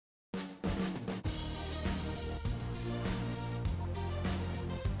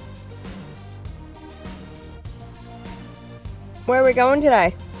Where are we going today?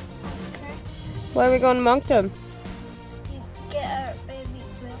 Okay. Where are we going to Moncton? You get our baby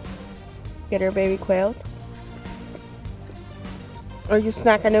quail. Get our baby quails. Are you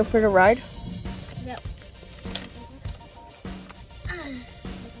snacking out for the ride? No.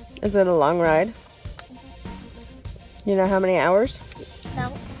 Is it a long ride? You know how many hours?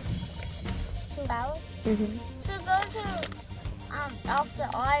 No. 2 hours. Mm-hmm. To go to off the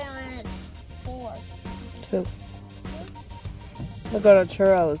island, it's 4. 2. Look what a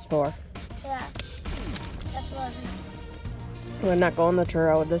churro is for. Yeah. That's what We're not going to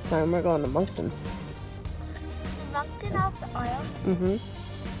churro this time. We're going to Moncton. the Moncton off the island. Mm-hmm.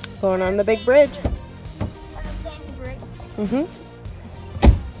 Going on the big bridge. On the same bridge. Mm-hmm.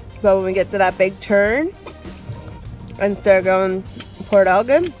 But when we get to that big turn, instead of going Port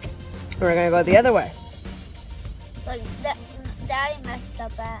Elgin, we're gonna go the other way. Like Daddy messed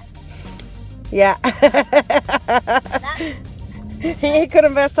up at. Yeah. He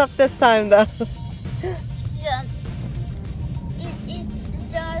couldn't mess up this time though. Yeah.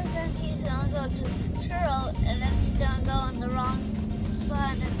 He's gonna go to churro, and then he's gonna go on the wrong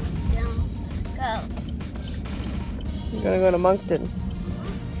spot, and then he's gonna go. We're gonna go to Moncton.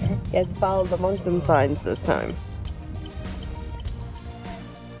 Let's follow the Moncton signs this time.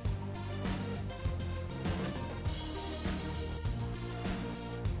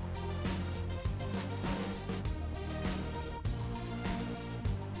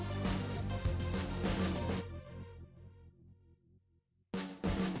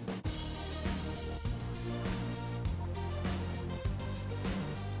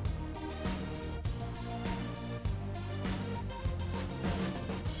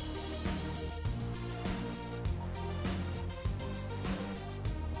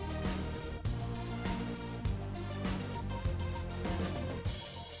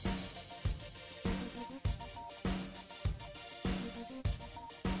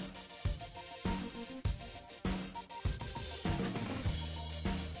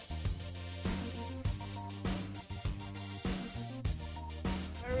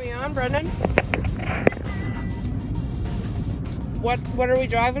 What are we on, Brendan? What are we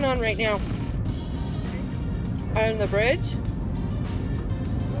driving on right now? On the bridge?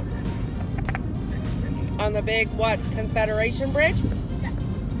 On the big, what, Confederation Bridge?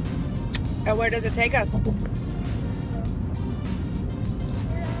 And where does it take us?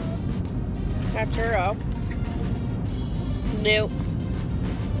 Not churro. New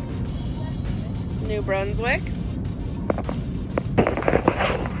Brunswick.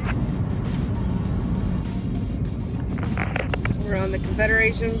 We're on the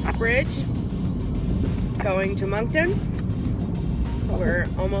Confederation Bridge going to Moncton. We're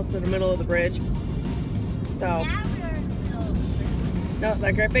almost in the middle of the bridge. So, Now we're in the middle of the bridge. no,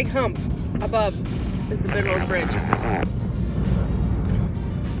 that great big hump above is the middle of the bridge.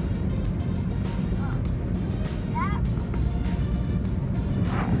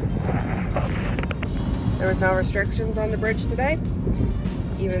 There was no restrictions on the bridge today,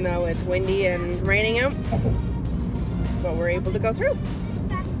 even though it's windy and raining out. But we're able to go through.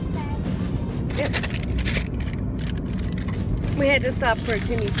 Yep. We had to stop for a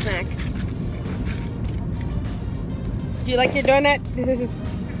Timmy snack. Do you like your donut?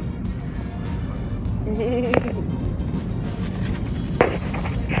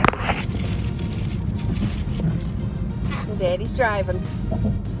 Daddy's driving.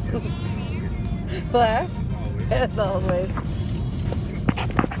 What? As always.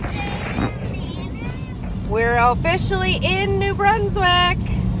 We're officially in New Brunswick.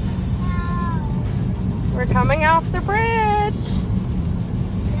 We're coming off the bridge.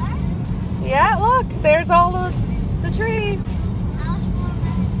 Yeah, look, there's all the trees.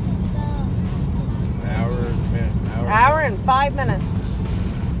 Hour and 5 minutes.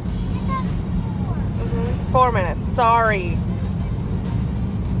 4 minutes, sorry.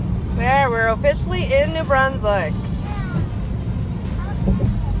 Yeah, we're officially in New Brunswick.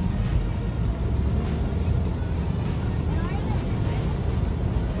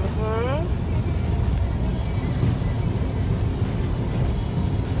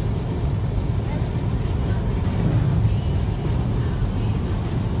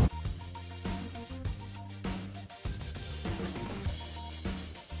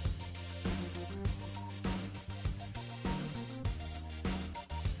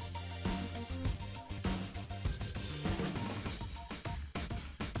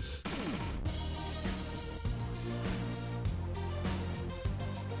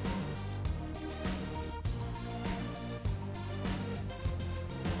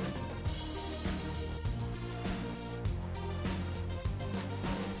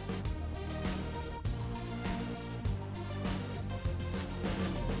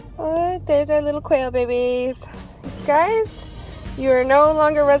 there's our little quail babies. Guys, you are no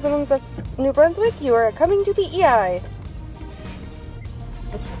longer residents of New Brunswick. You are coming to PEI.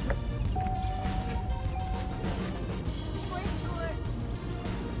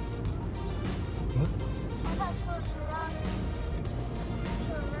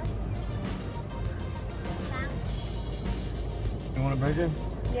 You want a burger?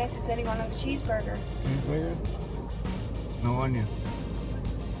 Yes, he said he wanted a cheeseburger. Cheeseburger? No onion.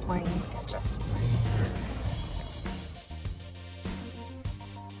 Plain ketchup.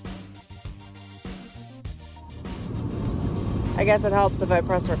 I guess it helps if I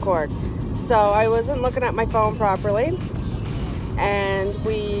press record. So I wasn't looking at my phone properly and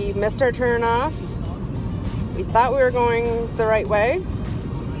we missed our turn off. We thought we were going the right way.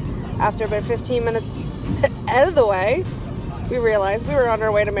 After about 15 minutes out of the way, we realized we were on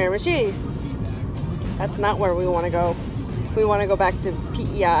our way to Miramichi. That's not where we want to go. We want to go back to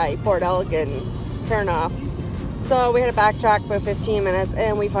PEI, Port Elgin, turn off. So we had to backtrack for 15 minutes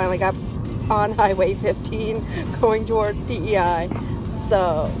and we finally got on Highway 15 going towards PEI.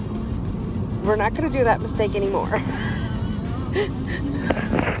 So we're not going to do that mistake anymore.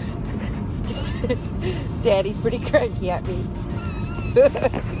 Daddy's pretty cranky at me.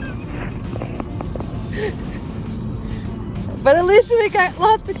 But at least we got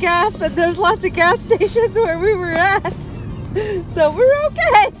lots of gas and there's lots of gas stations where we were at. So we're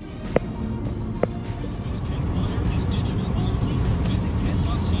okay.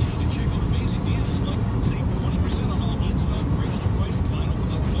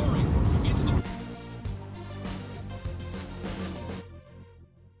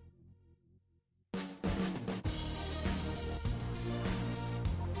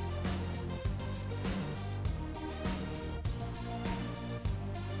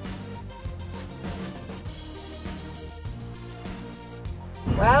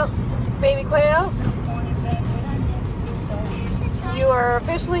 Well, baby quail, you are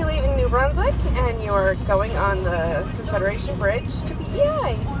officially leaving New Brunswick and you are going on the Confederation Bridge to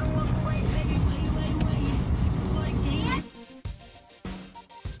PEI.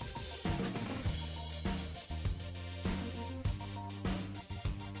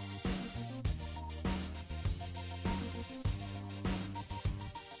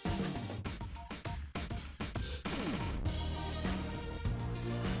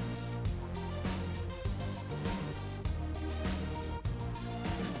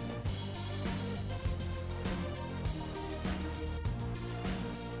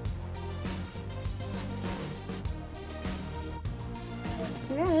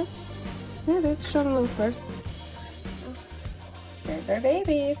 Yeah, there's show them those first. There's our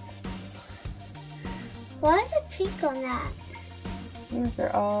babies. Why is a peak on that?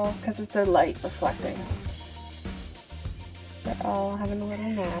 They're all, because it's their light reflecting. They're all having a little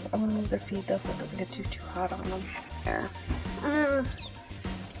nap. I'm gonna move their feet though so it doesn't get too hot on them. There.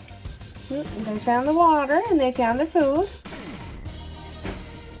 They found the water and they found their food.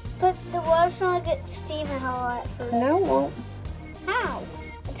 But the water's not gonna get steaming hot first. No, it won't. How?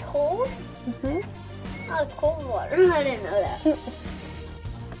 It's cold? Mm-hmm. Oh, it's cold water. I didn't know that.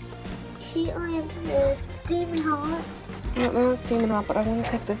 Heat lamp is steaming hot. No, it's steaming hot, but I'm gonna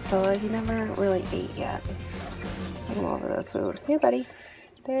take this fella. He never really ate yet. Take him over the food. Here, buddy.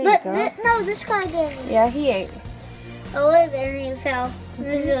 There you go. No, this guy didn't. Yeah, he ate. Oh, wait, there he fell. So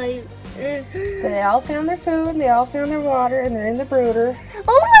they all found their food, they all found their water, and they're in the brooder.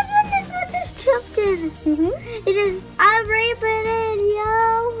 Oh my goodness, what just jumped in? Mm-hmm. He says, I'm raping it, yo.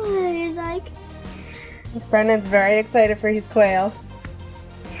 He's like... Brendan's very excited for his quail.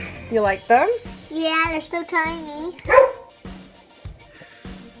 You like them? Yeah, they're so tiny.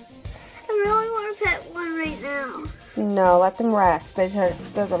 I really want to pet one right now. No, let them rest. They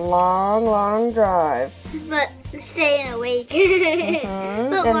just did a long, long drive. But staying awake.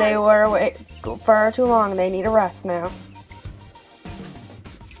 Mm-hmm. And they were awake far too long. They need a rest now.